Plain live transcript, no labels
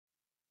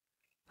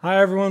Hi,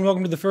 everyone.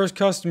 Welcome to The First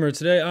Customer.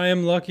 Today, I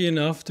am lucky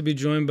enough to be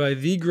joined by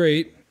the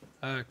great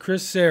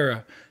Chris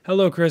Cera.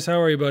 Hello, Chris.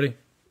 How are you, buddy?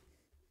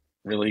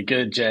 Really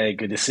good, Jay.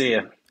 Good to see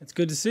you. It's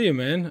good to see you,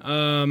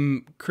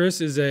 man. Chris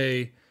is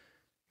a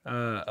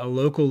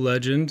local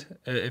legend.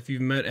 If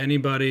you've met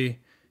anybody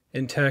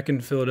in tech in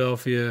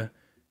Philadelphia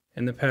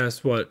in the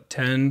past, what,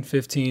 10,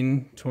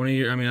 15, 20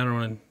 years? I mean, I don't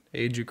want to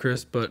age you,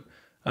 Chris, but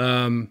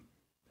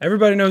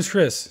everybody knows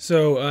Chris.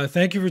 So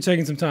thank you for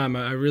taking some time.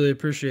 I really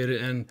appreciate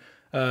it. And,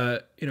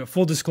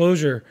 full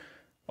disclosure,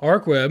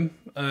 Arcweb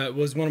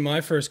was one of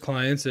my first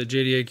clients at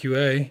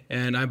JDAQA,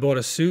 and I bought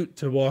a suit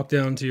to walk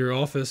down to your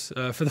office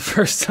for the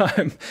first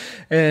time.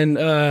 And,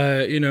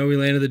 we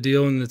landed the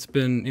deal, and it's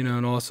been,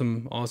 an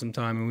awesome, awesome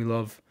time. And we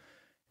love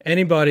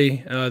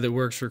anybody that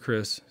works for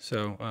Chris.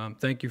 So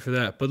thank you for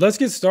that. But let's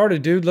get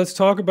started, dude. Let's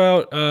talk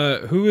about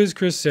who is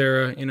Chris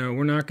Cera.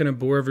 We're not going to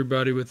bore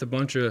everybody with a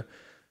bunch of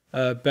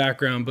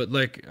background, but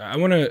like I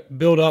want to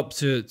build up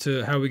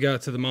to how we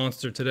got to the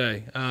monster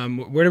today.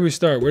 Where did we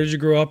start? Where did you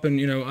grow up? And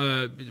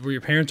were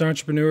your parents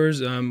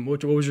entrepreneurs?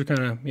 What was your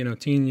kind of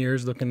teen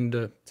years looking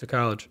to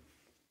college?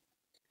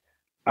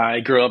 I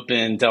grew up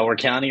in Delaware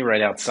County,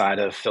 right outside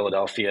of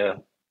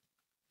Philadelphia.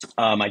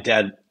 My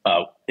dad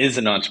is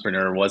an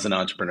entrepreneur, was an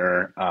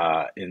entrepreneur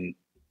in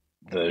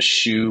the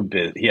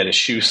he had a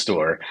shoe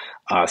store,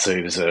 so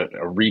he was a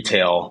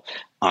retail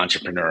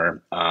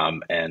entrepreneur,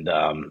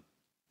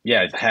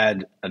 I've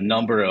had a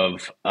number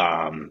of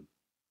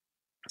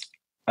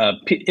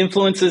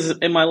influences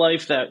in my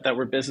life that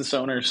were business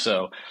owners.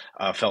 So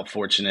felt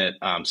fortunate.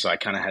 So I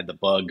kind of had the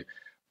bug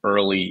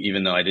early,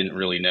 even though I didn't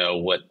really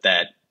know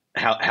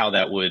how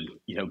that would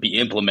be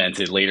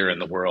implemented later in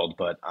the world.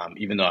 But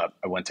even though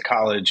I went to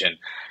college and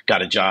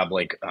got a job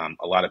like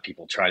a lot of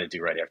people try to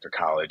do right after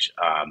college,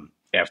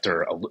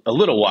 after a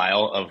little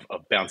while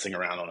of bouncing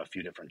around on a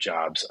few different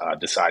jobs,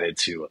 decided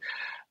to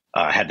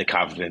had the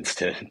confidence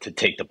to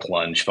take the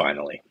plunge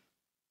finally.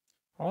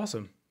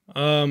 Awesome.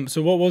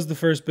 So what was the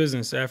first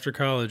business after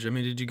college? I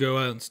mean, did you go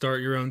out and start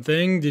your own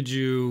thing? Did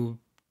you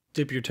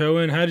dip your toe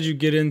in? How did you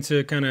get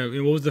into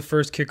what was the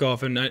first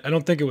kickoff? And I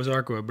don't think it was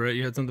Arcweb, right?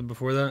 You had something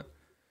before that?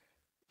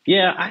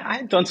 Yeah, I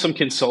had done some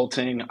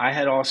consulting. I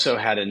had also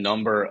had a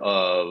number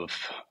of,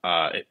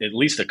 at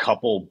least a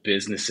couple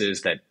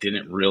businesses that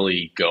didn't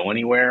really go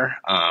anywhere.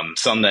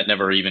 Some that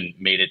never even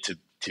made it to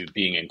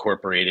being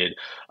incorporated.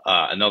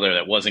 Another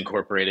that was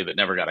incorporated but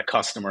never got a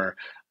customer.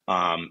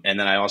 And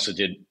then I also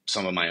did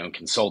some of my own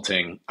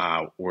consulting,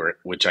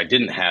 which I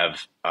didn't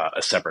have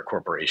a separate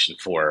corporation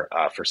for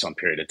some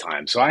period of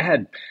time. So I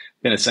had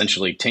been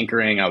essentially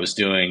tinkering. I was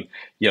doing,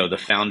 the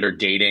founder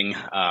dating,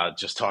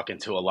 just talking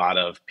to a lot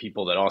of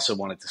people that also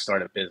wanted to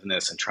start a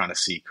business and trying to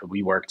see could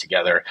we work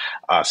together.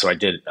 So I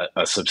did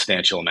a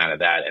substantial amount of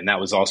that, and that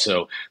was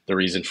also the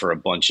reason for a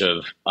bunch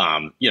of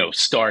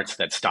starts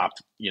that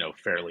stopped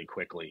fairly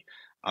quickly.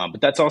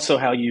 But that's also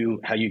how you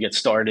get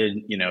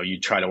started. You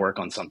try to work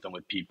on something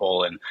with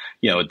people, and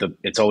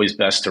it's always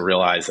best to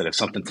realize that if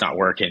something's not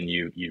working,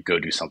 you go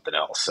do something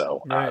else.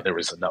 So Right. there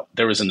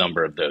was a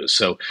number of those.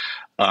 So,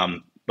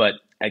 but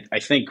I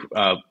think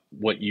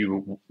what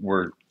you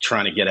were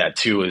trying to get at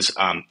too is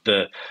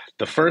the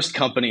first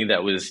company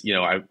that was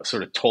I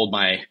sort of told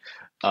my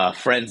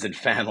friends and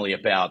family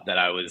about that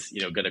I was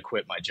going to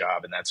quit my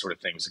job and that sort of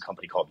thing was a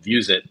company called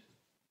Views It,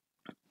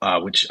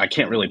 which I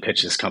can't really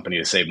pitch this company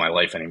to save my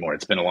life anymore.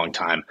 It's been a long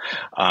time.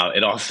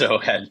 It also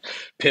had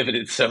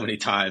pivoted so many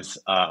times.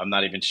 I'm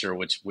not even sure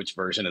which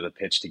version of the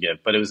pitch to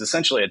give, but it was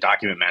essentially a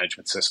document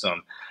management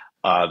system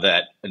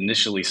that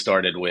initially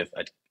started with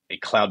a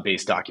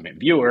cloud-based document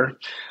viewer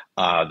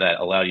that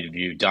allowed you to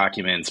view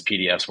documents,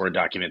 PDFs, Word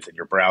documents in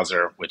your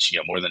browser. Which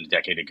more than a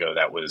decade ago,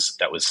 that was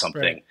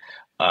something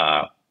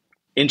Right.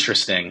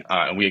 interesting,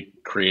 and we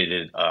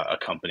created a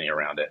company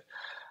around it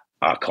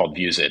called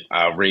Views It.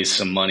 Raised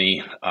some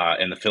money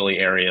in the Philly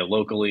area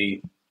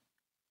locally,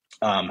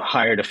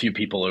 hired a few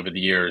people over the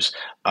years,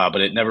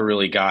 but it never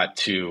really got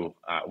to,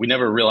 we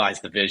never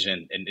realized the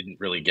vision and didn't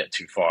really get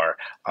too far.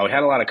 We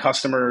had a lot of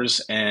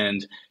customers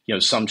and,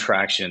 some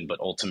traction,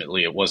 but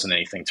ultimately it wasn't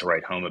anything to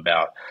write home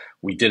about.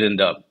 We did end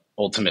up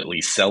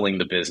ultimately selling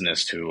the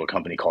business to a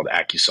company called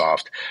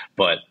AccuSoft,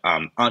 but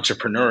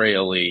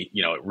entrepreneurially,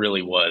 it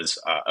really was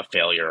a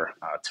failure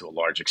to a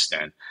large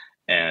extent.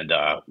 And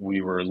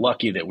we were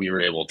lucky that we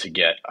were able to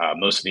get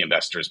most of the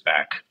investors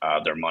back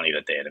their money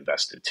that they had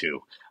invested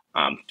too,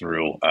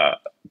 through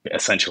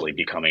essentially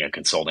becoming a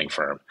consulting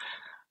firm.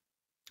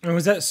 And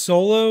was that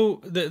solo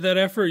that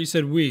effort? You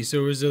said we.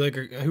 So was there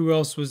who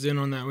else was in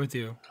on that with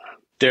you?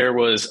 There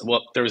was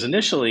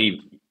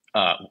initially,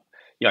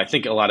 I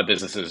think a lot of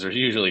businesses, there's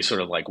usually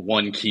sort of like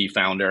one key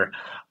founder.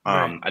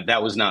 Right.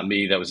 That was not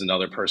me. That was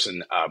another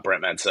person,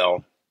 Brent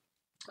Mansell.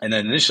 And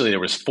then initially there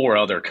was four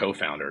other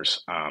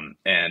co-founders.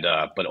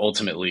 But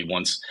ultimately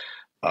once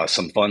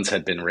some funds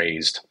had been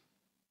raised,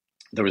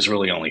 there was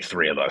really only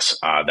three of us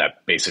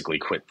that basically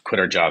quit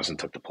our jobs and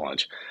took the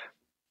plunge.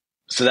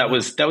 So Wow.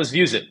 that was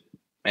Views It.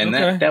 And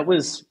Okay. that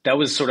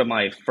was sort of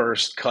my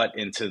first cut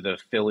into the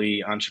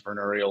Philly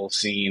entrepreneurial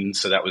scene.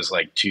 So that was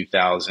like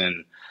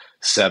 2000,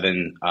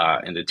 2007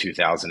 into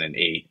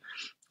 2008.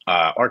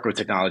 Arcweb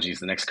Technologies,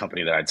 the next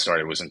company that I'd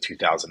started, was in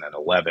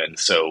 2011.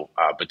 So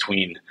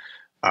between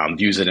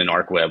Views It and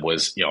Arcweb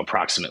was,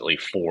 approximately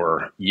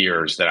 4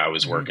 years that I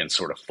was Hmm. working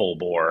sort of full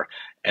bore.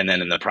 And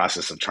then in the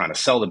process of trying to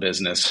sell the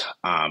business,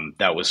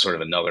 that was sort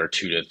of another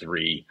 2 to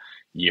 3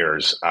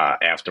 years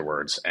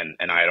afterwards. And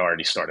I had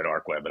already started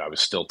Arcweb, but I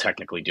was still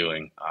technically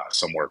doing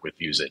some work with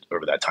Views It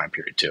over that time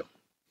period too.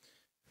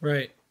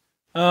 Right.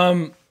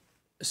 Um,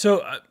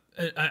 so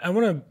I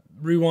want to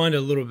rewind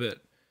a little bit.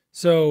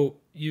 So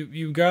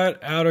you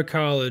got out of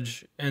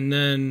college and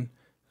then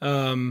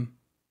um,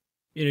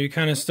 you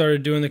kind of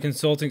started doing the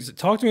consulting. So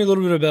talk to me a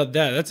little bit about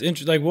that. That's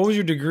interesting. Like, what was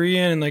your degree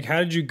in, and like, how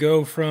did you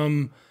go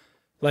from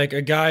like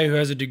a guy who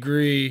has a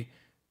degree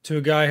to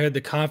a guy who had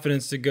the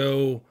confidence to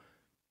go?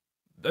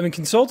 I mean,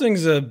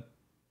 consulting's a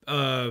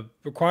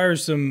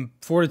requires some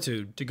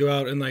fortitude to go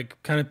out and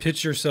like kind of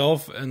pitch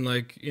yourself and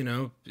like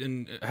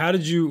and how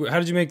did you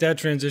make that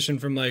transition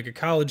from like a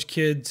college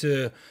kid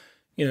to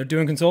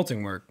doing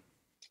consulting work?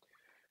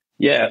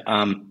 Yeah,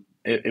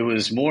 it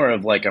was more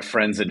of like a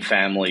friends and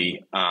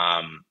family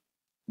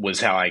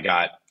was how I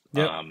got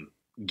Yep.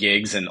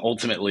 gigs, and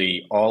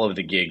ultimately all of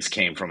the gigs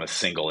came from a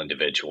single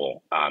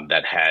individual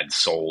that had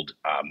sold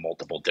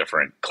multiple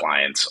different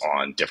clients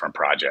on different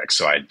projects.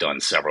 So I'd done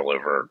several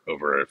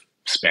over a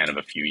span of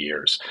a few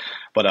years,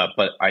 but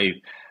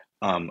I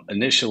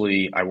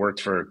initially, I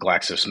worked for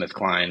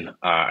GlaxoSmithKline.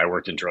 I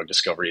worked in drug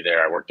discovery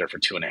there. I worked there for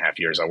 2.5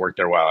 years. I worked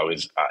there while I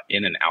was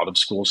in and out of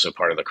school, so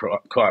part of the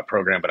co-op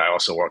program. But I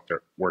also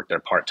worked there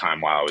part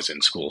time while I was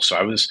in school. So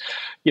I was,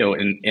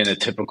 in a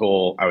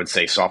typical, I would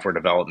say, software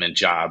development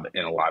job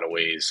in a lot of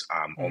ways.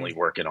 Hmm. Only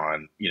working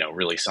on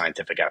really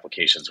scientific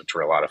applications, which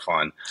were a lot of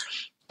fun.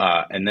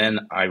 And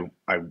then I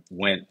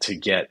went to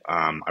get,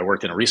 I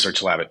worked in a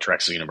research lab at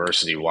Drexel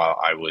University while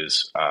I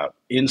was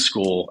in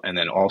school. And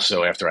then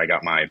also after I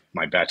got my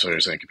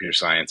bachelor's in computer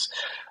science,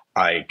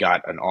 I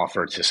got an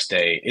offer to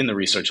stay in the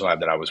research lab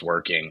that I was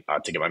working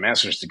to get my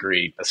master's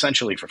degree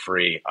essentially for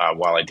free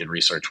while I did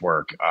research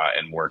work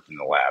and worked in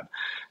the lab.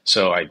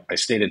 So I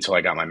stayed until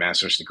I got my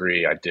master's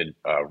degree. I did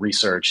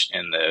research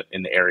in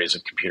the areas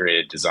of computer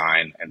aided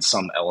design and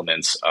some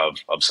elements of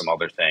some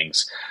other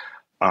things.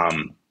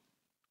 Um,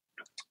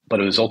 but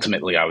it was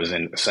ultimately I was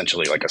in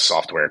essentially like a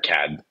software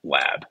CAD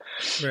lab.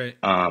 Right.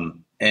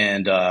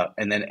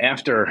 And then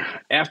after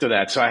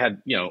that, so I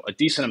had a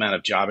decent amount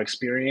of job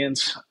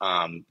experience,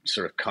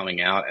 sort of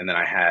coming out, and then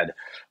I had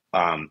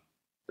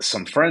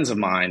some friends of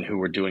mine who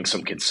were doing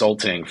some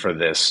consulting for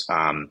this.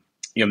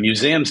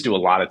 Museums do a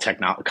lot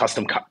of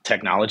custom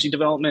technology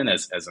development,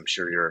 as I'm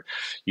sure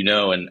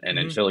and in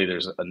Hmm. Philly,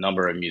 there's a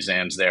number of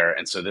museums there,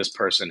 and so this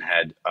person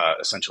had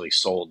essentially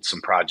sold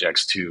some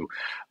projects to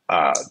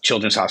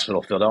Children's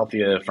Hospital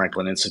Philadelphia,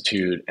 Franklin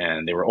Institute,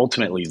 and they were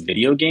ultimately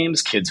video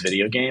games, kids'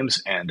 video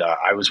games. And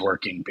I was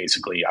working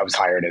basically, I was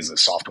hired as a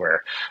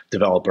software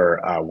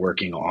developer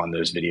working on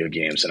those video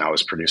games, and I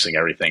was producing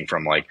everything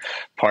from like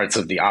parts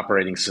of the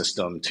operating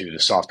system to the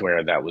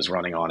software that was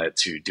running on it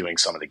to doing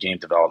some of the game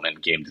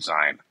development, game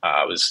design.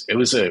 It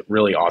was a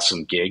really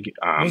awesome gig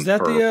Was that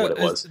for the what it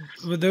was.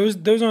 were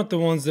those aren't the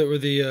ones that were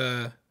the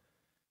 'cause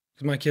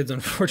my kids,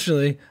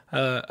 unfortunately,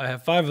 I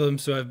have five of them,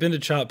 so I've been to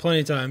CHOP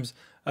plenty of times.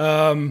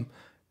 Um,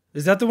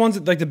 is that the ones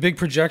that like the big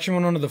projection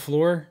went onto the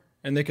floor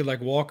and they could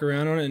like walk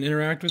around on it and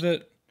interact with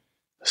it?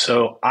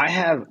 So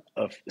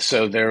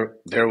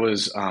there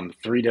was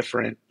three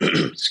different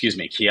excuse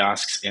me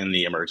kiosks in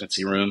the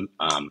emergency room,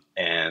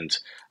 and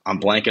I'm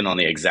blanking on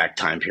the exact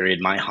time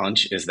period. My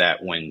hunch is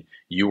that when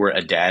you were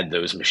a dad,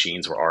 those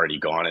machines were already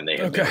gone and they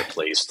had been Okay.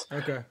 replaced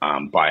Okay.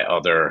 by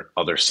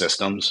other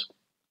systems.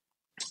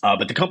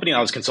 But the company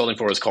I was consulting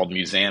for was called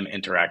Museum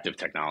Interactive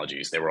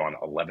Technologies. They were on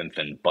 11th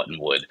and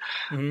Buttonwood,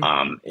 Hmm.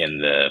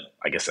 in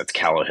I guess that's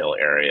Callow Hill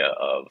area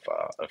of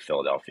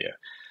Philadelphia.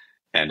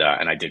 And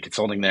I did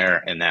consulting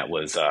there, and that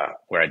was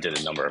where I did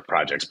a number of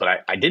projects.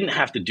 But I didn't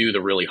have to do the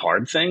really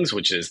hard things,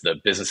 which is the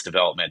business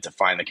development to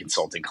find the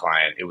consulting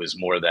client. It was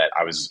more that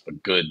I was a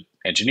good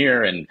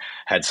engineer and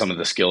had some of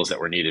the skills that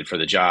were needed for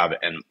the job,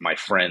 and my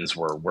friends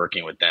were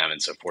working with them. And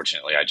so,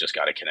 fortunately, I just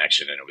got a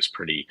connection, and it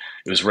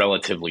was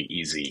relatively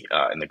easy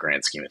in the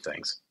grand scheme of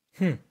things.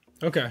 Hmm.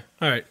 Okay.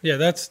 All right. Yeah,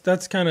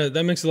 that's kind of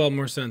that makes a lot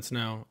more sense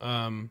now.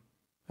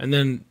 And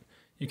then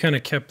you kind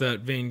of kept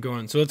that vein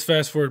going. So let's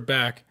fast forward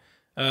back.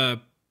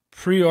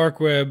 Pre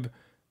ArcWeb,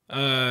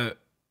 uh,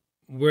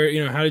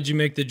 where how did you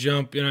make the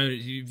jump?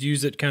 You've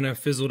used it kind of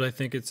fizzled. I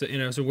think it's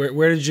So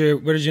where did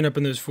you end up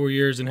in those 4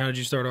 years, and how did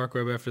you start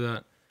ArcWeb after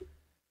that?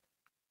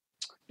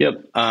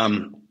 Yep.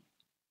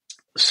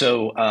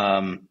 So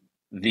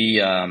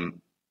the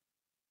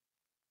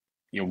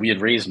we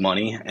had raised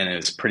money, and it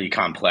was a pretty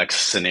complex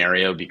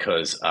scenario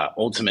because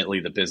ultimately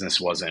the business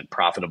wasn't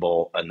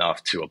profitable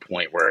enough to a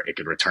point where it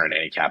could return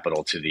any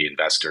capital to the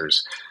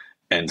investors.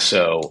 And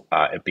so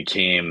it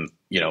became,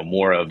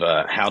 more of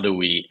a how do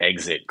we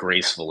exit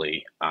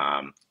gracefully?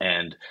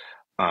 And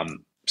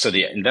so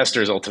the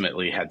investors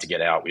ultimately had to get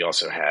out. We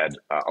also had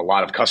a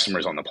lot of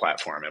customers on the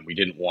platform, and we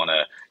didn't want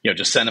to,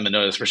 just send them a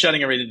notice, we're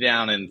shutting everything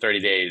down in 30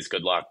 days.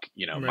 Good luck,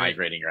 Right.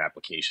 migrating your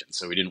application.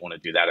 So we didn't want to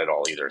do that at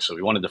all either. So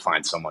we wanted to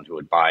find someone who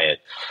would buy it,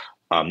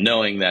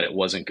 knowing that it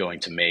wasn't going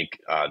to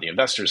make the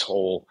investors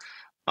whole,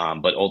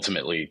 but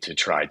ultimately to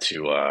try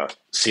to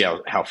see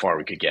how far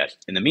we could get.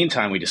 In the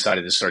meantime, we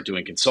decided to start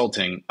doing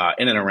consulting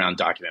in and around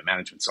document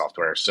management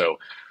software. So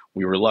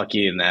we were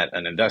lucky in that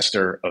an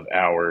investor of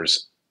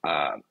ours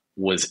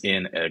was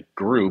in a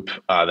group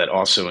that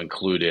also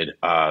included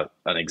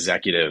an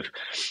executive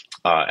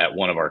at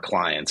one of our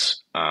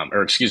clients,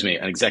 or excuse me,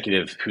 an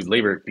executive who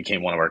later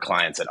became one of our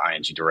clients at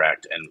ING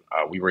Direct. And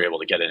we were able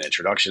to get an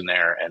introduction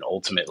there. And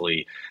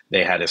ultimately,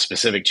 they had a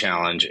specific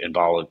challenge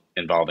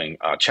involving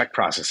check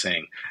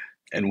processing.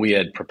 And we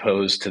had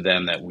proposed to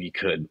them that we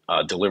could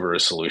deliver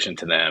a solution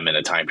to them in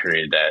a time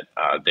period that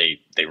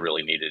they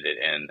really needed it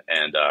in.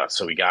 And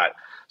so we got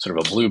sort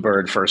of a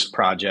Bluebird first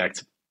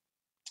project.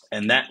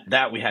 And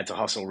that we had to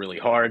hustle really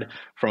hard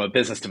from a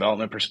business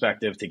development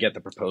perspective to get the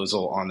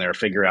proposal on there,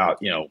 figure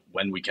out,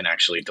 when we can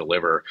actually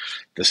deliver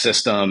the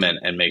system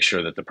and make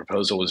sure that the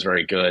proposal was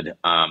very good,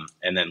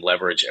 and then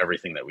leverage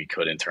everything that we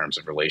could in terms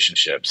of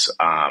relationships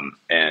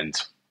and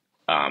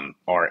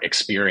our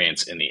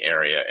experience in the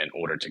area in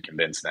order to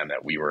convince them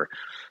that we were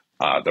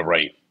the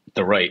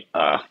right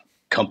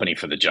company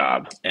for the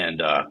job.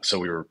 And so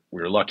we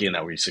were lucky in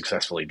that we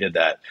successfully did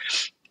that.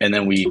 And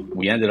then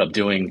we ended up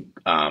doing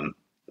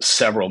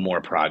several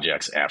more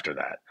projects after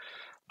that.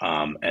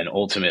 And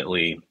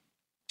ultimately,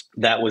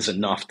 that was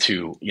enough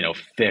to,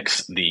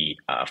 fix the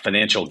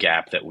financial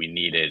gap that we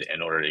needed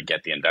in order to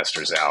get the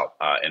investors out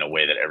in a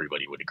way that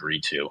everybody would agree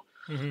to.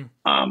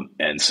 Mm-hmm.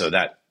 And so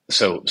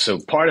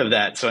part of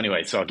that. So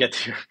anyway, so I'll get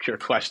to your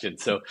question.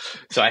 So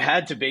I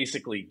had to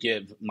basically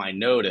give my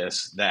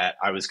notice that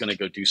I was going to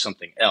go do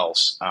something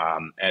else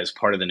as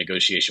part of the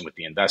negotiation with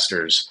the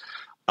investors.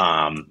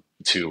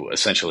 To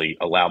essentially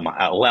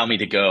allow me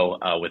to go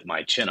with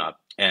my chin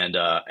up, and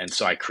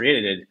so I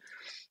created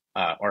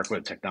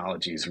Arcweb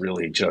Technologies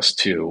really just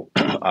to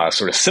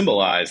sort of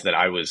symbolize that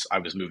I was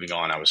moving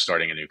on. I was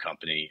starting a new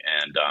company,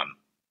 and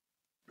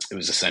it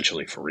was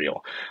essentially for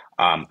real.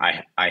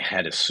 I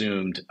had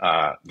assumed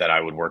that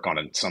I would work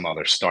on some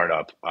other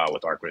startup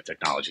with Arcweb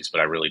Technologies, but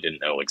I really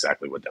didn't know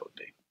exactly what that would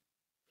be.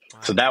 Wow.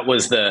 So that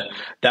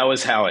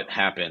was how it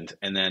happened,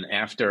 and then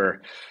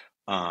after.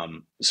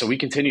 So we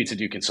continue to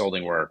do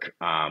consulting work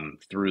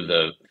through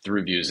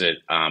Viewsit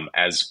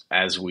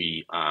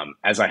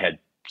as I had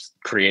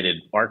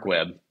created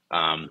Arcweb,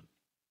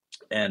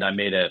 and I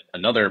made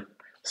another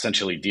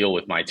essentially deal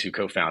with my two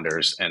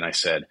co-founders, and I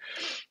said,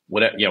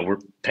 we're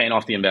paying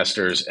off the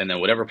investors, and then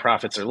whatever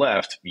profits are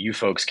left, you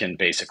folks can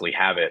basically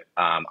have it.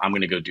 I'm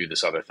going to go do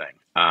this other thing,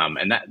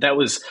 and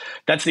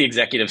that's the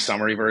executive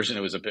summary version.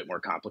 It was a bit more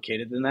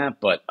complicated than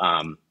that, but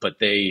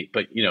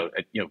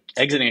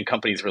exiting a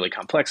company is really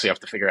complex. So you have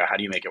to figure out how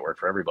do you make it work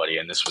for everybody.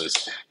 And this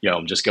was,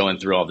 I'm just going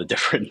through all the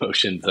different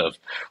motions of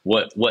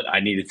what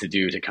I needed to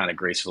do to kind of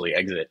gracefully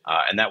exit,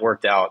 and that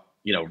worked out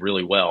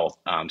really well.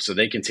 So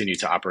they continued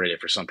to operate it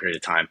for some period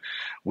of time.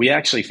 We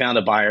actually found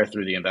a buyer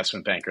through the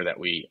investment banker that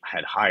we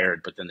had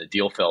hired, but then the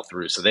deal fell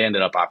through. So they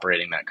ended up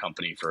operating that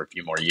company for a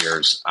few more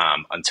years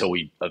until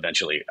we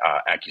eventually,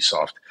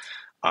 AccuSoft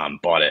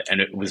bought it. And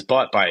it was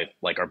bought by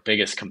like our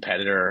biggest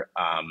competitor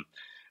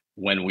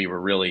when we were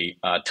really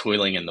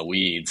toiling in the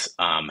weeds,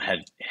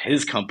 had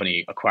his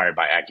company acquired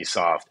by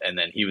AccuSoft. And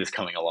then he was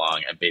coming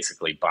along and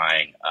basically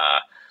buying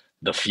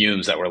the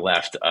fumes that were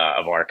left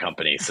of our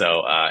company.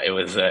 So it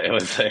was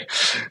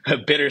a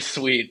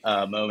bittersweet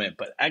moment.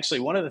 But actually,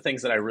 one of the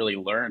things that I really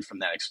learned from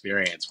that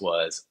experience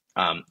was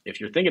if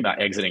you're thinking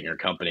about exiting your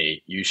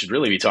company, you should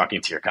really be talking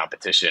to your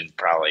competition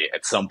probably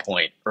at some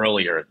point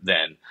earlier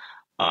than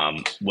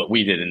what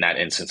we did in that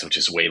instance, which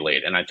is way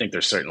late. And I think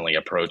there's certainly an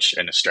approach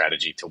and a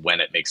strategy to when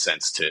it makes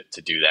sense to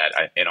do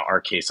that. In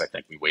our case, I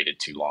think we waited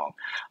too long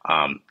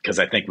because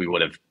I think we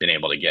would have been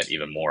able to get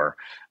even more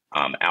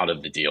out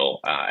of the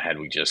deal had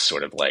we just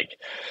sort of like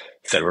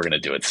said we're going to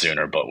do it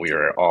sooner. But we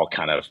were all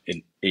kind of,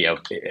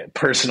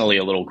 personally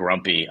a little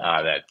grumpy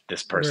that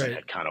this person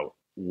had kind of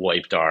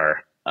wiped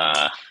our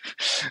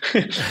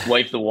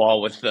wiped the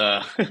wall with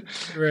the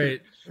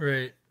right.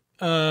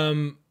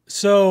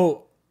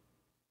 So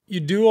you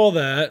do all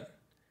that.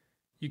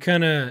 You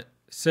kind of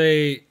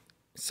say,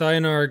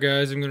 sayonara,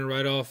 guys, I'm going to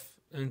ride off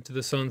into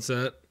the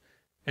sunset.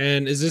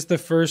 And is this the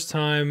first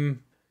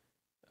time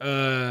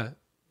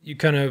you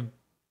kind of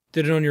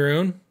did it on your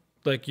own?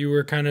 Like you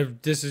were kind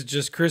of, this is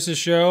just Chris's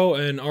show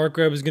and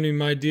Arcweb is going to be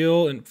my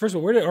deal. And first of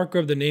all, where did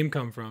Arcweb, the name,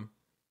 come from?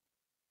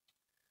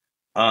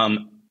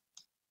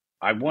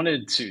 I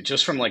wanted to,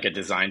 just from like a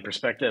design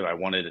perspective, I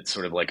wanted it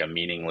sort of like a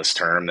meaningless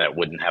term that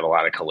wouldn't have a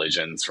lot of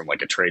collisions from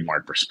like a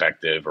trademark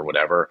perspective or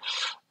whatever.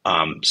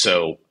 And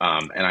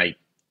I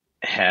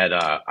had,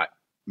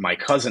 my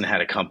cousin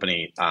had a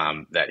company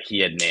that he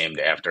had named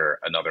after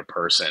another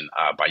person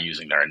by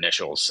using their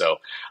initials. So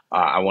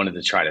I wanted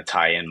to try to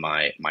tie in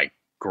my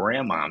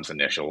grandmom's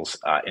initials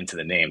into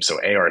the name. So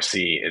ARC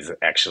is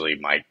actually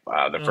my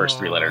the first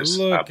three Oh, letters of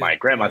look my at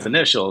grandma's that.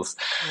 initials.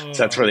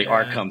 So that's Oh where the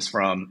ARC man. comes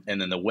from.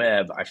 And then the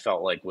web, I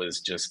felt like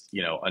was just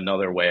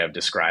another way of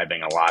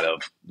describing a lot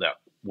of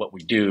what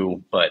we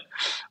do, but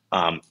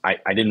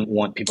I didn't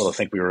want people to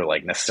think we were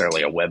like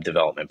necessarily a web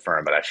development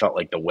firm, but I felt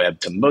like the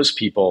web to most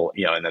people,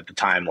 and at the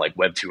time, like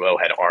Web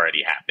 2.0 had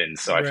already happened.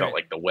 So I felt Right.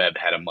 like the web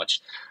had a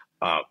much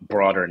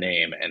broader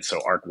name. And so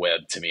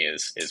Arcweb to me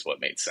is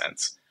what made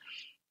sense.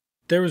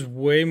 There was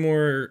way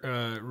more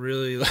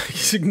really like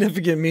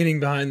significant meaning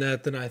behind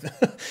that than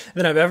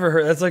than I've ever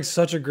heard. That's like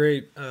such a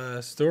great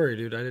story,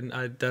 dude. I didn't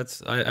I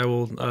that's I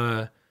will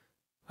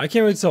I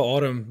can't wait to tell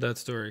Autumn that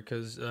story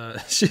because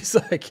she's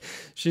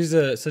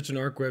such an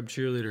arc web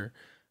cheerleader.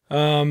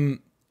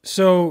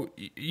 So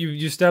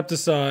you stepped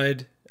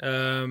aside,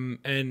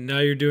 and now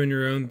you're doing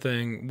your own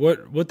thing.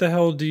 What the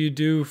hell do you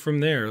do from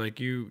there? Like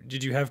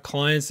did you have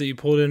clients that you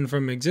pulled in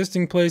from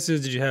existing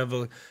places? Did you have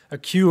a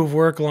queue of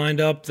work lined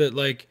up that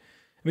like,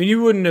 I mean,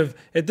 you wouldn't have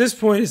at this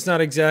point. It's not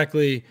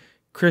exactly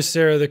Chris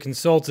Cera, the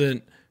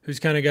consultant, who's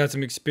kind of got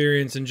some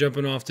experience in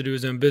jumping off to do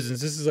his own business.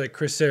 This is like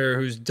Chris Cera,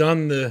 who's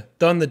done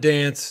the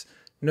dance,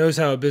 knows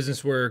how a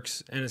business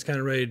works, and is kind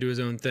of ready to do his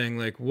own thing.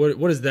 Like, what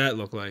does that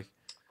look like?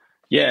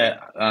 Yeah,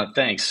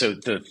 thanks. So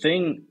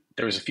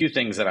there was a few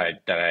things that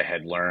I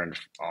had learned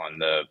on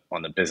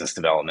the business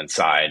development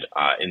side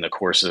in the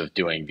course of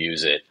doing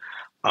Views It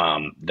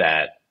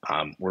that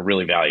were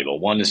really valuable.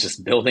 One is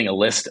just building a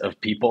list of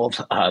people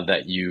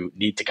that you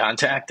need to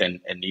contact and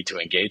need to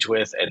engage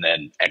with, and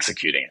then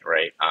executing it,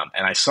 right?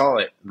 And I saw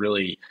it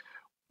really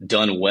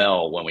done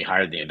well when we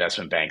hired the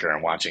investment banker,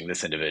 and watching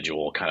this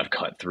individual kind of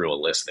cut through a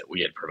list that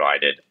we had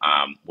provided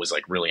was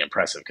like really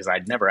impressive because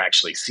I'd never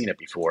actually seen it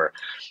before.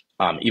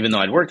 Even though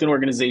I'd worked in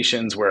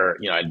organizations where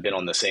I'd been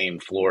on the same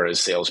floor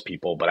as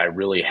salespeople, but I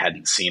really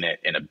hadn't seen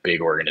it in a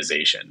big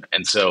organization.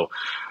 And so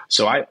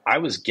I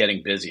was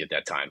getting busy at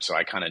that time. So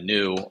I kind of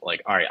knew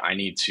like, all right, I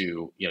need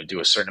to do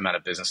a certain amount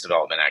of business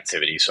development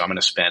activity. So I'm going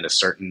to spend a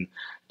certain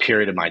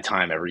period of my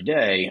time every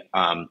day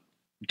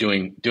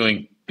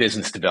doing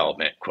business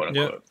development, quote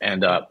Yep. unquote.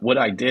 And what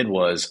I did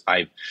was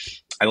I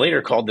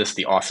later called this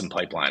the awesome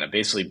pipeline. I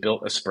basically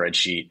built a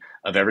spreadsheet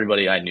of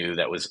everybody I knew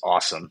that was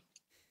awesome,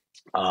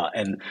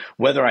 and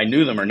whether I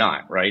knew them or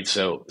not, right?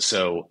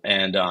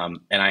 And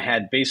I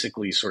had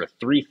basically sort of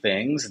three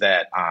things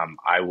that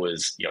I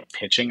was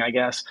pitching, I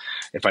guess,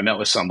 if I met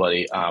with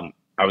somebody.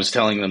 I was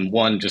telling them,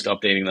 one, just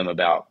updating them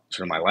about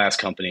sort of my last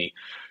company.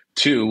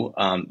 Two,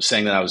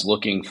 saying that I was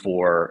looking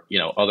for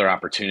other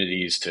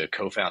opportunities to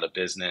co-found a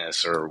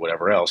business or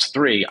whatever else.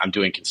 Three, I'm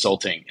doing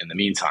consulting in the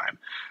meantime.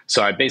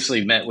 So I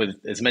basically met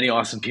with as many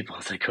awesome people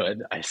as I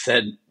could. I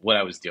said what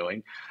I was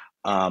doing,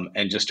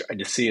 and just tried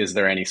to see is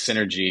there any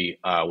synergy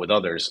with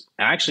others.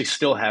 I actually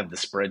still have the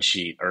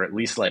spreadsheet, or at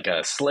least like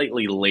a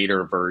slightly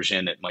later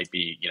version. It might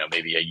be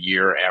maybe a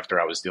year after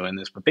I was doing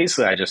this, but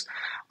basically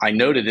I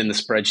noted in the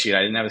spreadsheet.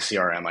 I didn't have a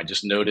CRM. I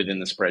just noted in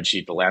the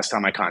spreadsheet the last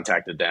time I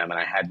contacted them, and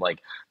I had like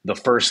the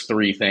first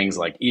three things,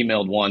 like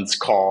emailed once,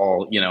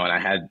 call, and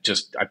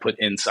I put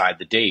inside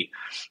the date.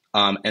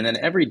 And then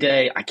every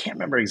day, I can't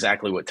remember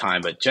exactly what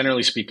time, but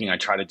generally speaking, I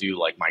try to do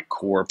like my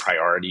core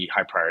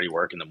high priority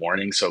work in the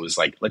morning. So it was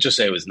like, let's just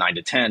say it was 9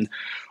 to 10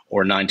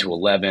 or 9 to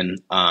 11.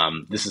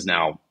 This is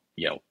now,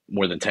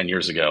 more than 10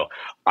 years ago.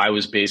 I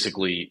was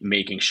basically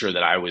making sure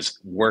that I was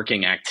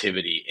working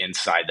activity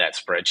inside that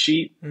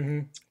spreadsheet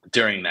Hmm.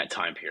 during that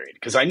time period.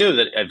 Because I knew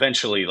that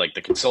eventually, like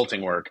the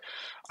consulting work,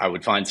 I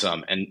would find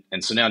some. And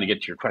so now to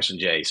get to your question,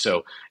 Jay,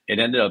 so it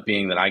ended up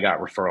being that I got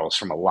referrals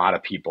from a lot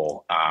of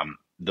people.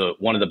 The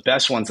one of the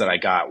best ones that I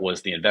got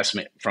was the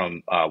investment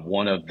from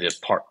one of the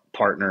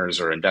partners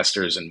or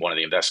investors in one of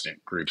the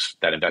investment groups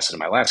that invested in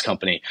my last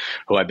company,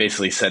 who I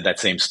basically said that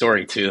same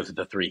story to,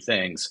 the three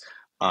things.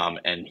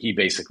 And he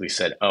basically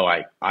said, "Oh,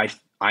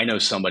 I know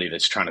somebody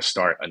that's trying to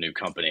start a new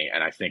company,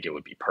 and I think it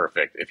would be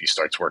perfect if he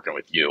starts working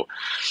with you."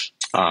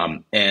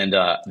 And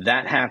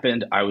that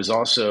happened. I was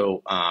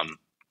also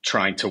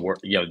trying to work,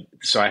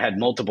 so I had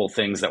multiple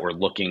things that were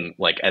looking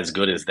like as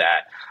good as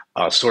that,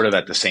 sort of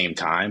at the same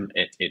time.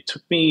 It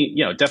took me,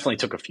 definitely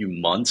took a few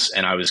months,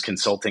 and I was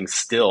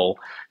still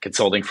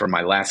consulting for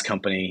my last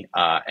company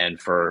and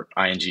for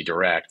ING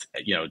Direct,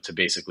 to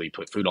basically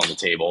put food on the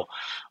table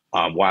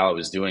while I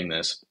was doing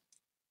this,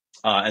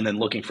 and then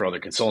looking for other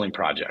consulting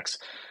projects.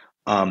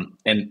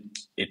 And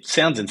it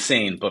sounds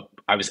insane, but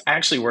I was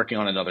actually working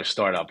on another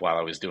startup while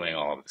I was doing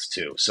all of this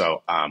too.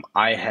 So I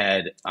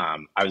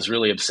was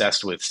really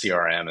obsessed with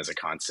CRM as a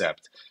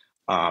concept.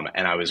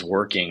 And I was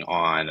working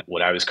on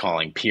what I was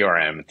calling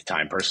PRM at the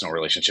time, personal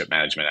relationship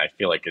management. I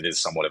feel like it is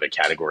somewhat of a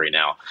category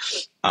now,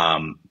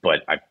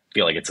 but I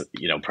feel like it's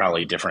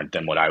probably different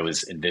than what I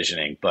was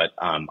envisioning. But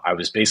I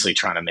was basically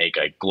trying to make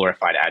a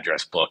glorified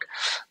address book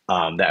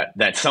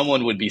that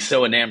someone would be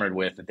so enamored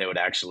with that they would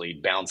actually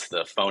bounce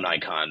the phone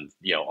icon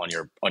on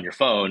your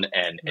phone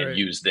and Right.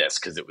 use this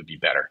because it would be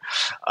better,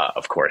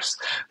 of course.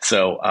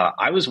 So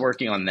I was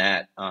working on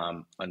that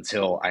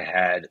until I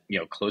had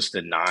close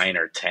to 9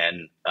 or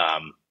 10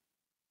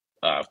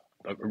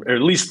 or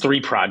at least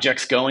three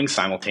projects going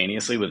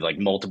simultaneously with like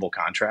multiple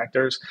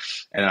contractors.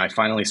 And I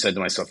finally said to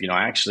myself,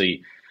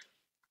 actually,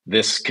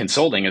 this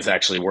consulting is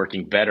actually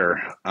working better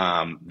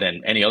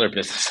than any other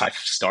business I've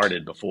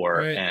started before.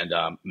 Right. And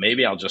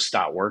maybe I'll just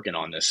stop working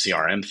on this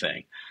CRM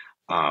thing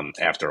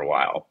after a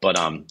while. But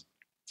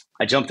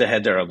I jumped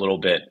ahead there a little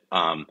bit.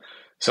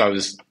 So I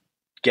was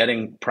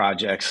getting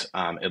projects.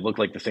 It looked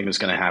like the thing was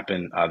going to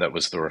happen. That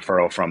was the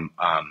referral from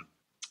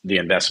the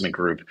investment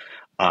group.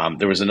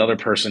 There was another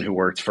person who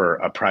worked for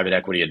a private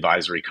equity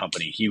advisory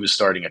company. He was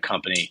starting a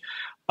company.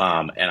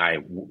 And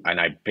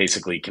I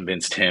basically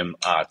convinced him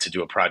to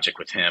do a project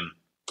with him.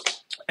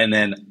 And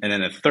then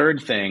a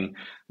third thing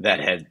that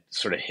had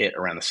sort of hit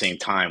around the same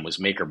time was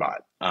MakerBot,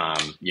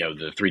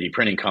 the 3D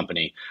printing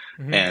company.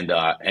 Mm-hmm.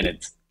 And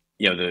it's,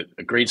 the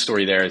great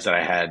story there is that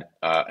I had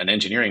an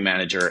engineering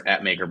manager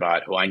at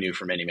MakerBot who I knew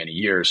for many, many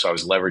years. So I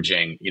was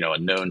leveraging, a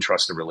known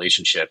trusted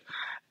relationship.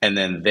 And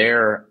then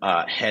their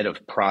head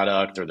of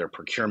product or their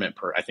procurement,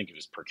 I think it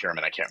was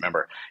procurement, I can't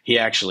remember. He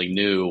actually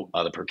knew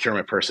the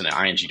procurement person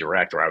at ING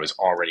Direct, where I was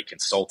already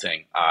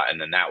consulting. And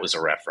then that was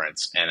a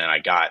reference. And then I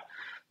got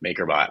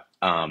MakerBot.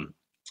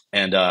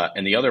 And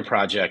the other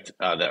project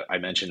that I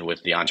mentioned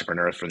with the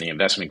entrepreneur from the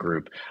investment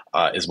group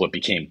is what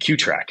became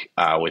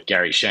QTrack with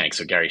Gary Shank.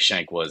 So Gary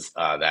Shank was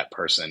that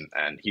person,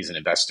 and he's an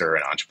investor,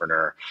 an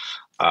entrepreneur,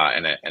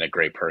 and a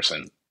great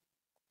person.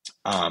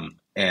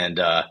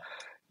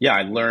 Yeah,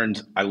 I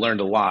learned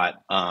a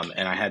lot,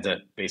 and I had to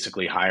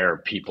basically hire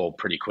people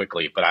pretty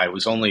quickly. But I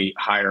was only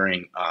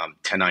hiring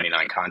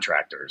 1099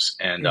 contractors,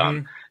 and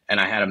and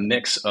I had a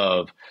mix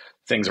of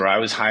things where I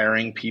was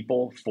hiring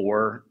people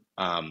for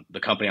the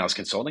company I was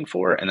consulting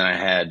for, and then I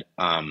had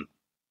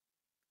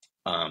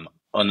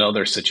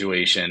another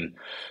situation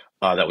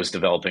that was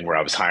developing where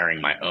I was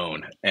hiring my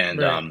own, and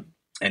Right.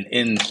 And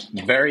in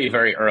very,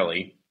 very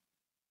early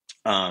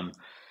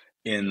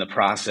in the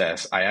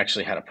process, I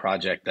actually had a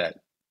project that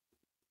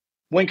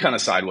went kind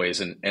of sideways,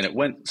 and it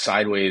went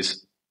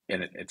sideways.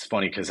 And it's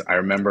funny because I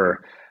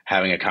remember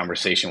having a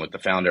conversation with the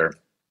founder,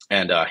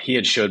 and he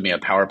had showed me a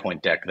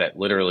PowerPoint deck that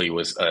literally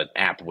was an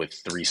app with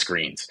 3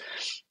 screens.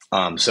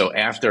 So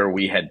after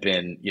we had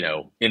been,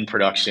 in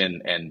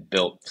production and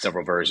built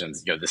several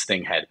versions, this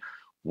thing had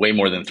way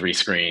more than 3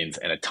 screens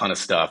and a ton of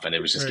stuff, and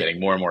it was just Right. getting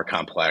more and more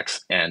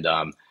complex, and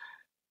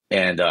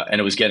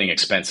it was getting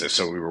expensive.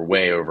 So we were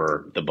way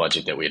over the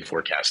budget that we had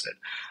forecasted.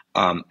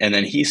 And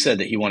then he said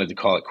that he wanted to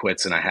call it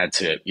quits, and I had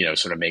to,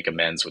 sort of make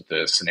amends with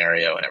the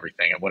scenario and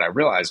everything. And what I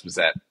realized was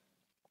that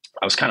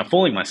I was kind of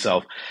fooling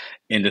myself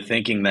into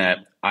thinking that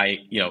I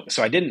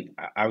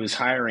was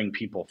hiring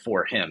people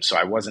for him. So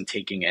I wasn't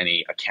taking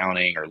any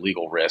accounting or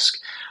legal risk.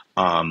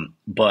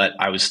 But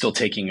I was still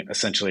taking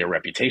essentially a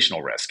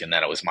reputational risk, and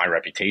that it was my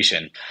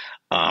reputation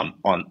on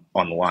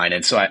the line.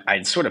 And so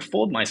I sort of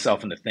fooled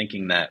myself into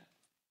thinking that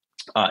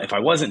if I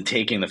wasn't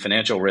taking the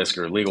financial risk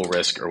or legal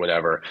risk or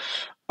whatever,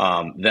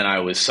 then I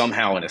was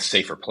somehow in a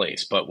safer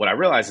place. But what I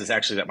realized is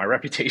actually that my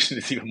reputation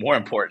is even more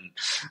important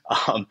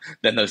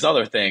than those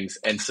other things.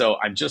 And so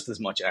I'm just as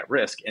much at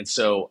risk. And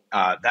so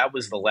that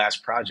was the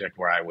last project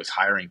where I was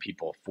hiring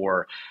people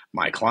for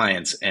my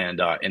clients.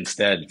 And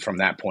instead, from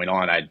that point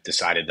on, I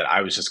decided that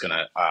I was just going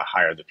to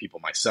hire the people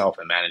myself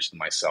and manage them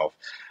myself.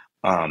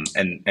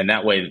 And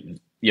that way,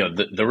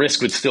 the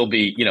risk would still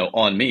be,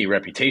 on me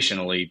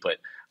reputationally, but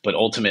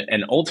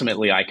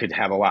ultimately I could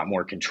have a lot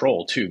more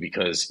control too,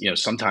 because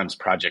sometimes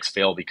projects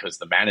fail because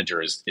the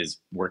manager is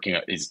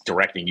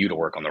directing you to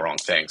work on the wrong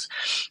things.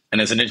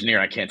 And as an engineer,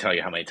 I can't tell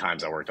you how many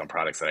times I worked on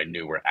products that I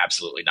knew were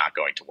absolutely not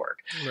going to work,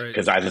 Right.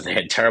 because either they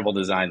had terrible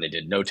design, they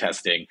did no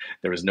testing,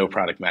 there was no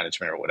product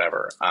management or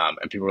whatever. And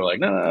people were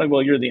like, no,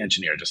 well, you're the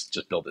engineer, just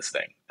build this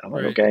thing. And I'm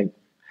like, Right. okay,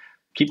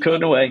 keep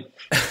coding away.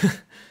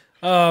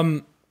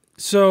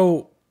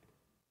 So,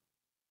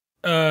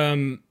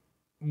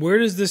 where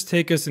does this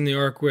take us in the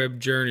Arcweb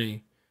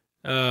journey?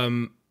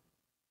 What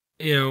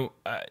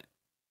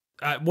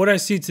I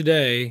see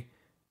today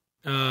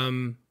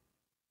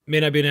may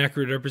not be an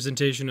accurate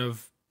representation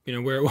of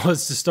where it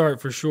was to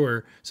start, for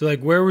sure. So like,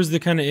 where was the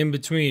kind of in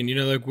between?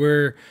 Like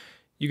where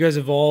you guys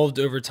evolved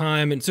over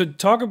time, and so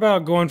talk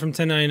about going from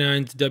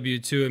 1099 to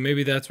W2, and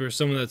maybe that's where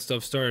some of that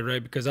stuff started,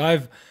 right? Because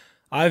I've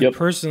Yep.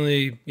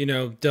 personally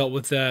dealt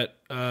with that.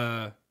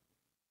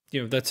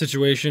 That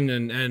situation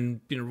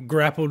and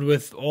grappled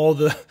with all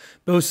the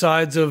both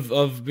sides of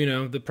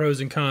the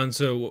pros and cons.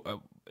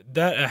 So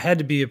that had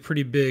to be a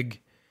pretty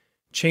big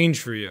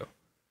change for you.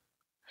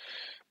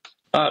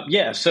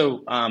 Yeah.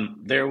 So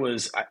there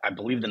was, I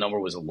believe the number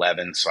was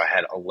 11. So I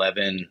had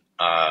 11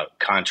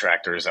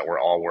 contractors that were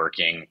all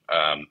working,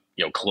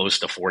 close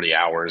to 40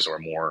 hours or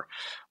more,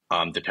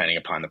 depending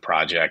upon the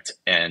project.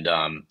 And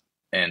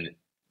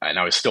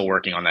I was still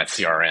working on that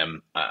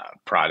CRM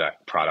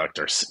product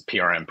or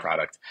PRM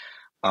product.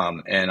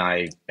 And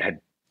I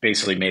had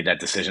basically made that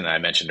decision that I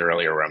mentioned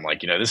earlier, where I'm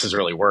like, this is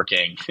really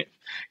working.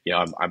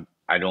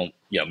 I don't,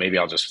 maybe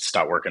I'll just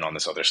stop working on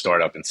this other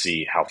startup and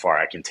see how far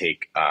I can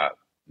take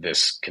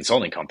this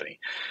consulting company.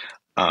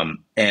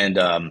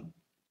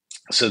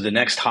 So the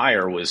next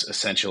hire was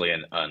essentially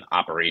an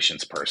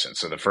operations person.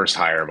 So the first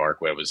hire of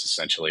Arcweb was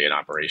essentially an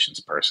operations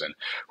person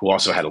who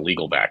also had a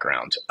legal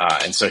background,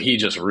 and so he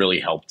just really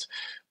helped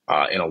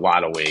in a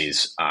lot of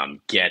ways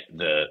get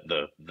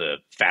the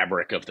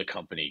fabric of the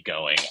company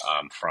going,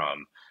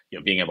 from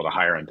being able to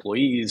hire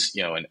employees,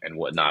 and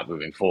whatnot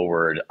moving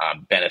forward,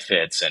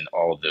 benefits and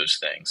all of those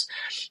things.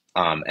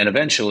 And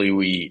eventually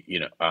we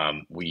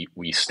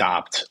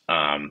stopped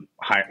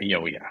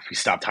we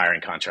stopped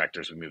hiring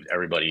contractors. We moved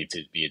everybody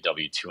to be a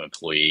W-2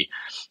 employee,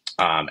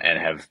 and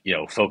have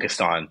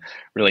focused on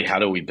really how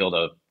do we build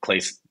a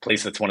place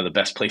that's one of the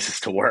best places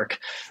to work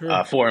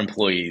Sure. for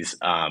employees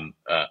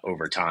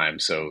over time.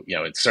 So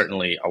it's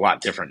certainly a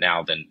lot different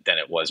now than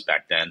it was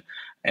back then.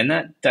 And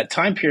that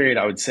time period,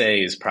 I would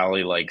say, is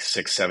probably like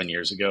 6-7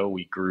 years ago.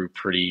 We grew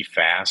pretty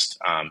fast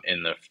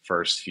in the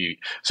first few.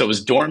 So it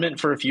was dormant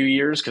for a few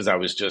years because I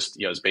was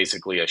just, it was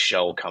basically a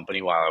shell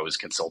company while I was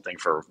consulting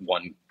for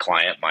one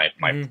client,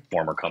 my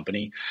former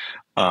company.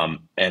 And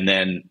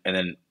then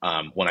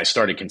when I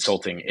started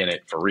consulting in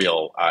it for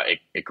real,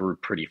 it grew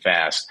pretty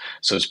fast.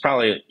 So it's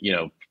probably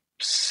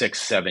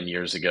 6-7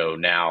 years ago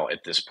now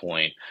at this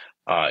point,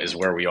 is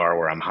where we are,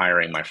 where I'm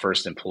hiring my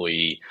first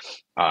employee.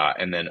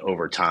 And then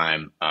over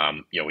time,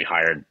 we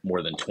hired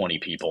more than 20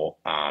 people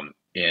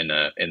in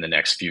the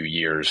next few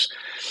years.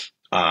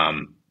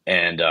 And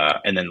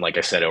then, like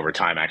I said, over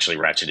time, actually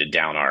ratcheted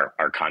down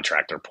our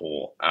contractor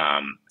pool.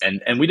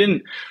 And we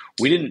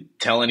didn't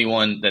tell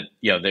anyone that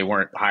they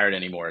weren't hired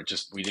anymore. It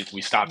just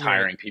we stopped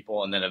hiring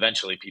people, and then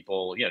eventually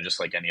people, just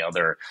like any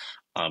other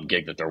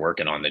gig that they're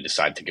working on, they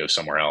decide to go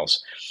somewhere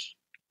else.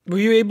 Were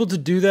you able to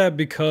do that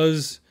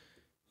because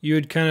you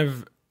had kind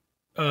of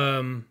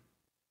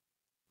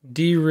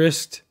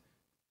de-risked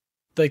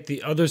like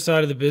the other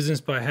side of the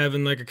business by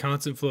having like a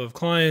constant flow of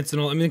clients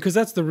and all? I mean, because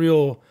that's the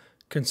real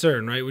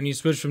concern, right? When you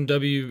switch from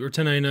W or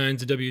 1099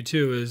 to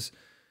W-2 is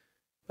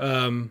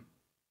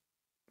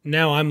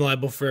now I'm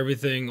liable for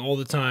everything all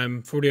the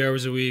time, 40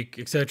 hours a week,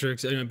 et cetera,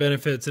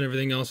 benefits and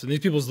everything else. And these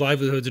people's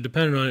livelihoods are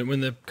dependent on it.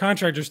 When the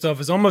contractor stuff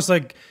is almost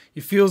like,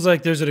 it feels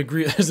like there's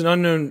an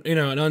unknown,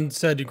 an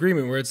unsaid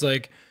agreement where it's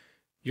like,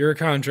 you're a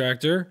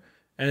contractor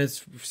and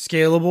it's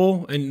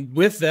scalable. And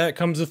with that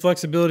comes the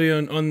flexibility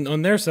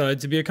on their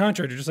side to be a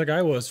contractor, just like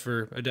I was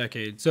for a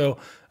decade. So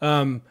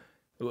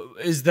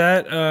is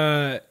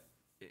that,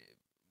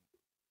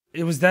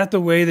 was that the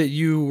way that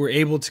you were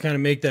able to kind of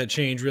make that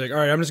change? You're like, all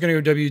right, I'm just going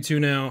to go W-2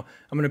 now.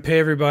 I'm going to pay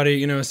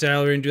everybody, a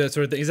salary and do that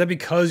sort of thing. Is that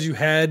because you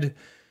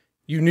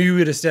knew you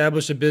had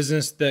established a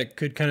business that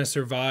could kind of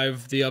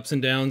survive the ups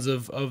and downs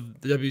of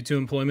the W-2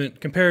 employment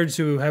compared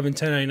to having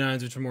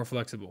 1099s, which are more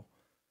flexible?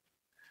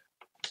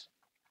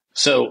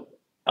 So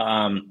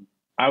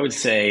I would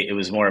say it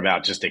was more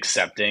about just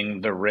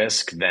accepting the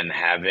risk than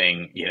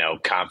having,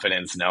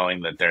 confidence,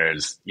 knowing that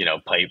there's,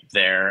 pipe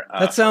there.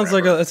 That sounds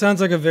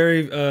like a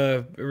very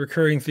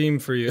recurring theme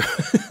for you.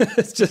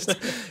 It's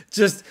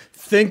just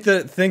think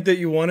that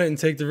you want it and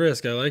take the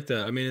risk. I like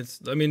that. I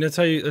mean,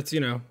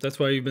 that's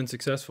why you've been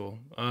successful.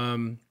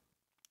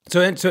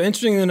 So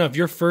interestingly enough,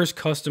 your first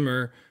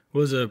customer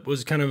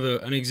was kind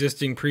of an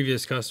existing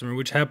previous customer,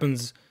 which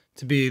happens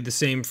to be the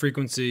same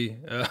frequency.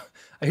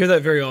 I hear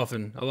that very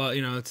often. A lot,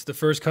 it's the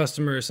first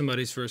customer is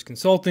somebody's first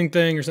consulting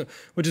thing or something,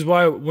 which is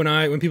why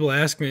when people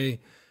ask me,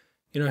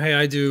 hey,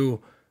 I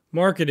do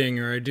marketing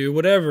or I do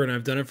whatever, and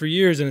I've done it for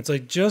years, and it's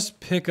like, just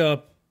pick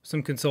up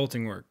some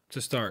consulting work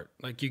to start.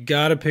 Like, you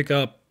got to pick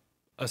up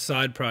a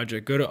side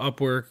project, go to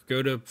Upwork,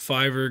 go to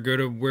Fiverr, go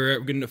to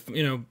wherever,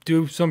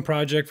 do some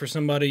project for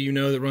somebody,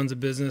 that runs a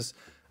business.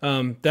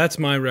 That's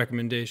my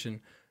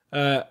recommendation.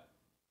 You've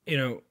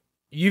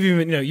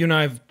even, you and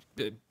I have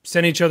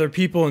sent each other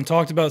people and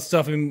talked about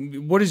stuff. I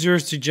mean, what is your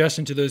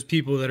suggestion to those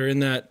people that are in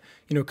that,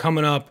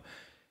 coming up?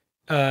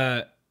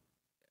 How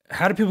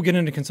do people get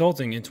into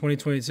consulting in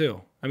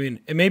 2022? I mean,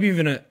 it may be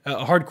even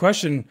a hard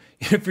question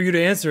for you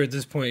to answer at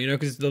this point,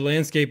 because the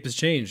landscape has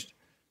changed.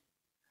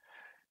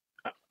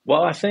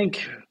 Well, I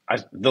think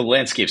the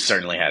landscape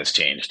certainly has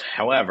changed.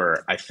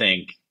 However, I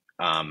think,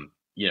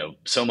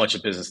 so much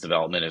of business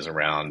development is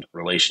around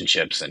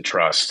relationships and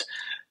trust.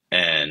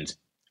 And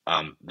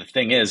the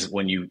thing is,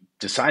 when you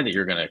decide that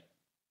you're going to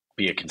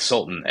be a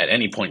consultant at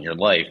any point in your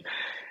life,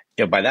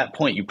 by that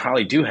point, you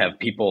probably do have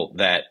people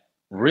that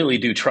really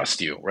do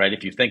trust you, right?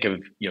 If you think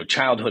of,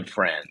 childhood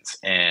friends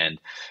and,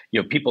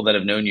 people that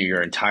have known you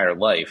your entire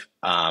life,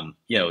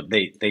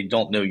 they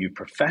don't know you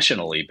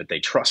professionally, but they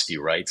trust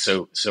you, right?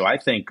 So I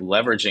think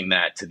leveraging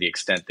that to the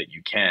extent that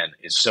you can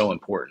is so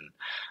important.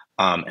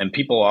 And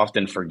people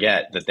often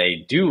forget that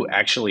they do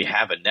actually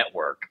have a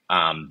network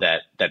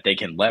that they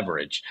can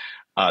leverage.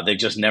 They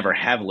just never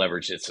have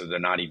leveraged it, so they're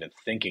not even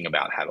thinking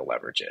about how to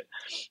leverage it.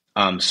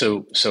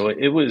 So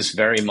it was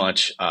very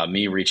much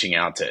me reaching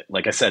out to,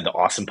 like I said, the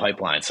awesome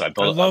pipeline. So I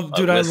love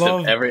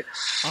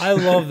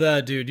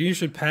that, dude. You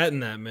should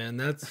patent that, man.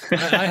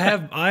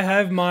 I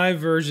have my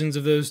versions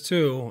of those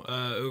too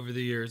over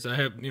the years. I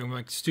have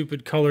like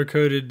stupid color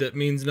coded that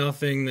means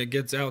nothing, that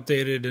gets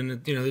outdated,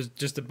 and there's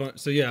just a bunch.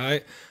 So yeah,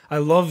 I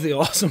love the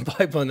awesome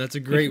pipeline. That's a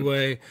great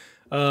way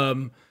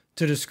to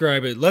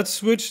describe it. Let's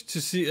switch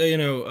to see,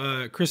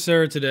 Chris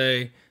Cera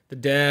today, the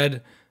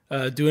dad,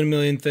 doing a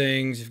million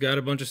things. You've got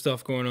a bunch of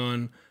stuff going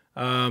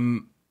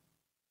on.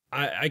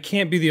 I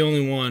can't be the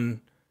only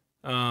one.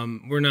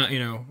 We're not,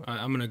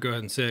 I'm going to go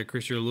ahead and say it,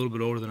 Chris, you're a little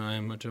bit older than I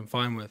am, which I'm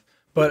fine with.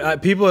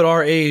 But people at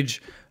our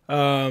age,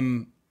 how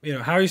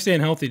are you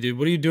staying healthy, dude?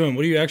 What are you doing?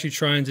 What are you actually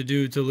trying to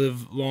do to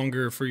live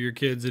longer for your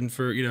kids and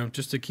for,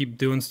 just to keep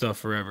doing stuff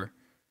forever?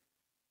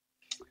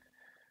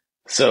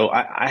 So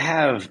I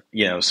have,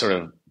 sort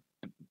of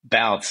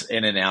bouts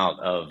in and out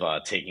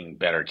of taking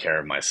better care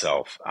of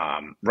myself.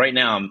 Right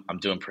now, I'm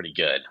doing pretty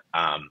good.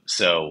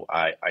 So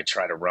I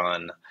try to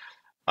run.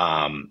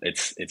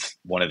 It's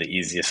one of the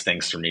easiest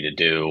things for me to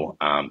do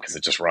because I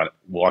just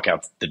walk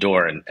out the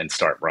door and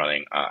start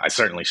running. I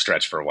certainly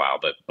stretch for a while,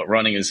 but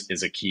running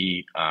is a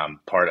key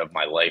part of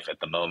my life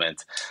at the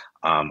moment.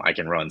 I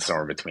can run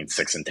somewhere between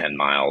 6 and 10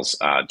 miles,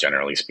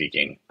 generally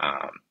speaking.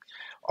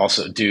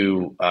 Also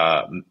do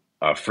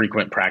a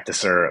frequent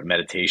practicer of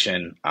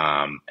meditation,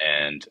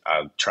 and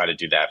try to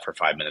do that for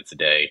 5 minutes a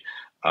day.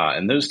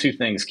 And those two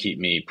things keep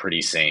me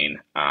pretty sane.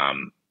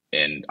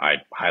 And I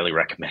highly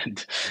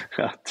recommend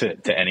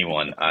to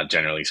anyone,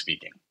 generally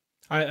speaking.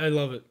 I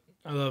love it.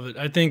 I love it.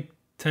 I think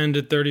 10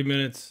 to 30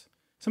 minutes.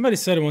 Somebody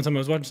said it one time. I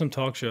was watching some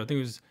talk show. I think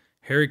it was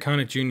Harry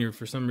Connick Jr.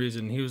 for some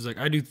reason. He was like,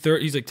 I do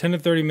 30, he's like 10 to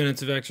 30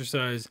 minutes of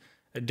exercise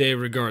a day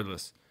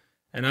regardless.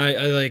 And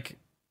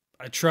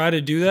I try to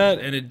do that,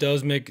 and it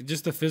does make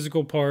just the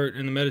physical part,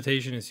 and the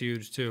meditation is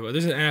huge too.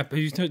 There's an app. Have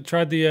you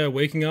tried the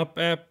Waking Up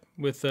app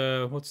with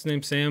what's his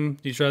name, Sam?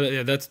 Do you try that?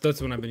 Yeah, that's the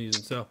one I've been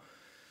using. So,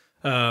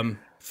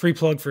 free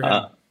plug for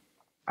him.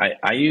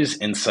 I use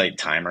Insight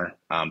Timer,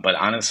 but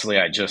honestly,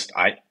 I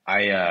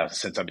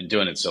since I've been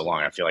doing it so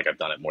long, I feel like I've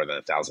done it more than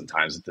 1,000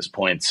 times at this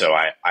point. So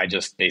I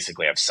just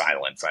basically have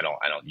silence. I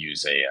don't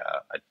use a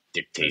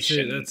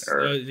dictation that's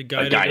or a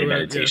guided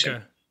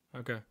meditation. Yeah,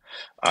 okay.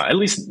 At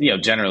least,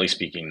 generally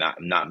speaking,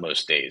 not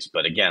most days.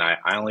 But again, I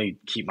only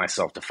keep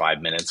myself to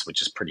 5 minutes,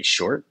 which is pretty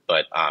short.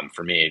 But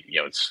for me,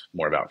 it's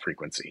more about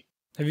frequency.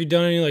 Have you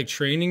done any like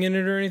training in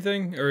it or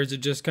anything, or is it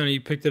just kind of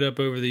you picked it up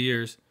over the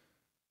years?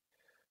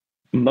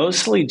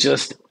 Mostly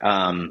just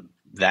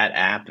that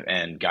app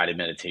and guided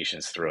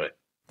meditations through it.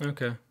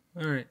 Okay.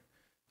 All right.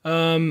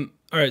 All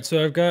right.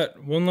 So I've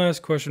got one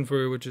last question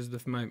for you, which is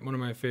one of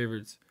my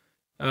favorites.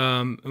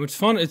 It's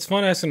fun. It's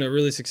fun asking a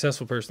really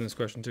successful person this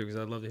question too, because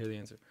I'd love to hear the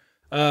answer.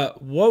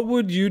 What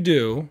would you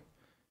do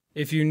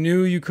if you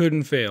knew you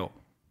couldn't fail?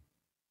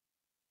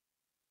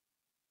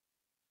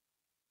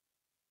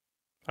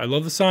 I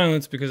love the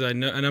silence because I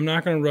know, and I'm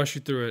not going to rush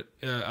you through it.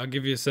 I'll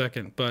give you a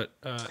second, but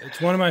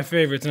it's one of my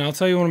favorites, and I'll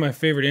tell you one of my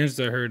favorite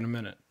answers I heard in a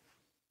minute.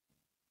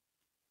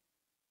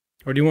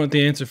 Or do you want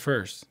the answer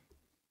first?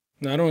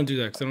 No, I don't want to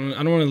do that because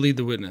I don't want to lead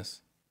the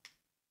witness.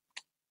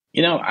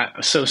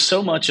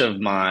 So much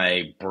of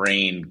my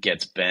brain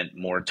gets bent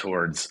more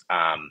towards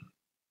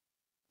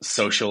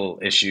social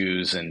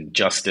issues and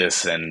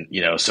justice, and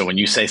so when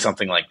you say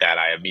something like that,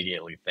 I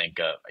immediately think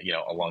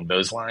along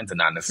those lines, and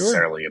not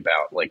necessarily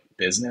about like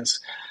business.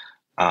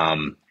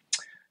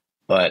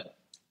 But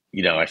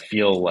I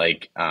feel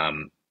like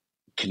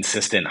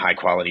consistent, high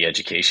quality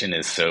education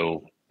is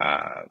so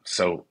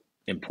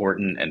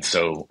important and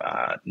so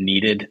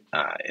needed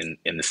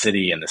in the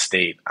city and the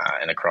state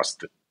and across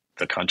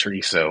the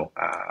country. So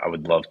I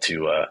would love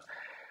to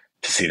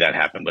see that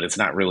happen, but it's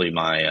not really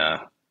my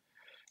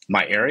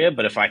area.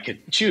 But if I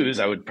could choose,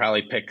 I would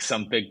probably pick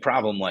some big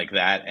problem like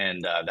that,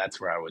 and that's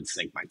where I would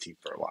sink my teeth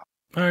for a while.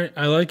 All right,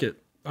 I like it.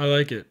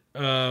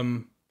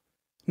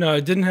 No,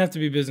 it didn't have to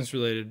be business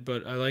related,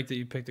 but I like that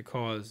you picked a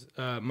cause.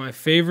 My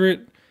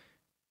favorite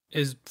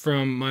is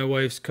from my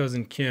wife's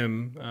cousin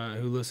Kim,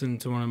 who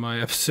listened to one of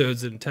my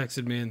episodes and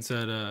texted me and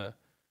said,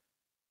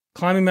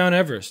 climbing Mount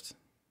Everest.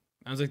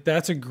 I was like,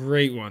 that's a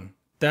great one.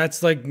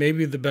 That's like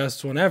maybe the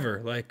best one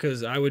ever. Like,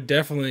 cause I would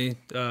definitely,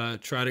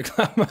 try to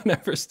climb Mount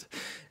Everest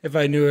if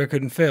I knew I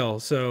couldn't fail.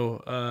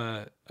 So,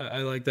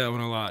 I like that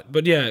one a lot,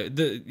 but yeah,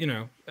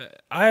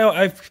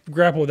 I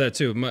grapple with that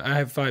too. I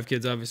have 5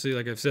 kids, obviously,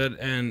 like I've said,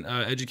 and,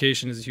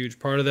 education is a huge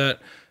part of that.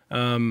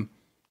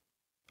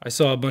 I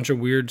saw a bunch of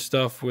weird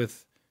stuff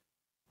with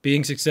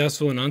being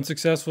successful and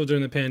unsuccessful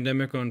during the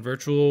pandemic on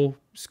virtual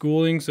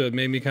schooling. So it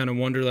made me kind of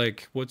wonder,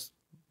 like, was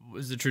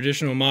the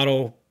traditional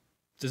model?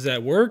 Does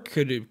that work?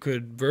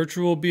 Could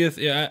virtual be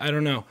I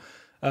don't know.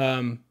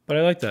 But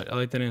I like that. I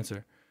like that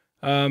answer.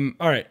 All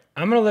right.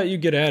 I'm going to let you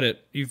get at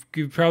it.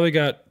 You've probably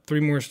got 3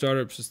 more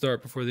startups to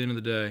start before the end of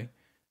the day.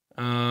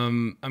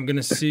 I'm going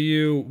to see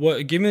you.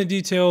 Give me the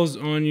details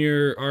on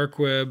your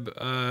Arcweb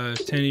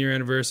 10-year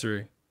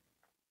anniversary.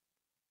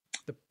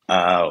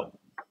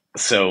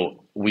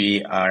 So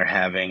we are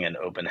having an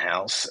open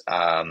house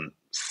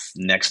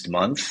next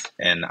month,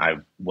 and I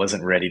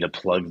wasn't ready to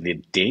plug the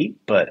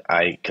date, but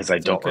because I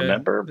don't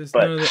remember. I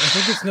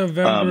think it's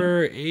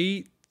November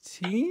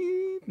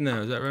 18th.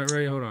 No, is that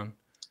right? Hold on.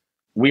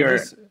 We are.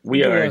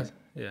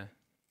 Yeah.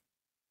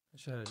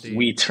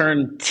 We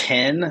turned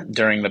 10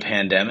 during the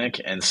pandemic,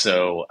 and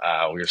so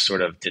we were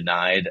sort of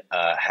denied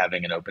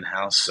having an open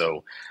house.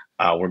 So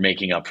we're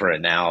making up for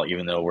it now,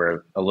 even though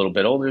we're a little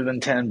bit older than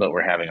 10, but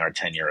we're having our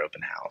 10-year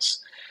open house.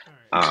 All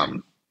right.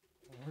 Um,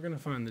 Well, we're gonna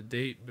find the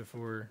date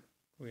before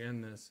we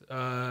end this.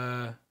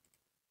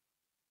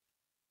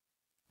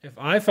 If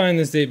I find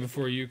this date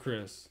before you,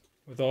 Chris,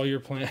 with all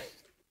your plans,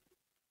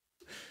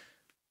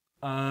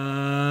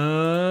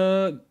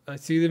 I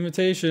see the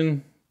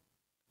invitation.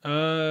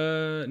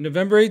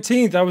 November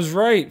 18th. I was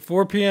right.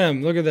 4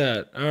 p.m. Look at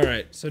that. All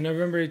right. So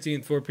November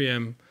 18th, 4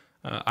 p.m.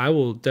 I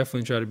will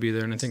definitely try to be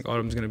there, and I think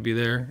Autumn's going to be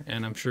there,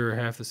 and I'm sure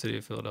half the city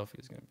of Philadelphia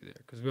is going to be there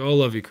because we all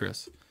love you,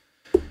 Chris.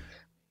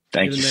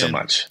 Thank you so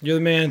much. You're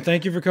the man.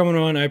 Thank you for coming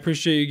on. I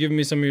appreciate you giving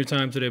me some of your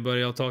time today,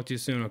 buddy. I'll talk to you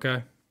soon,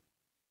 okay?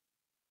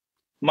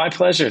 My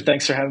pleasure.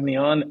 Thanks for having me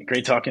on.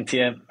 Great talking to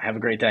you. Have a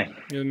great day.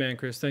 You're the man,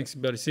 Chris. Thanks,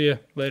 buddy. See ya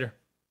later.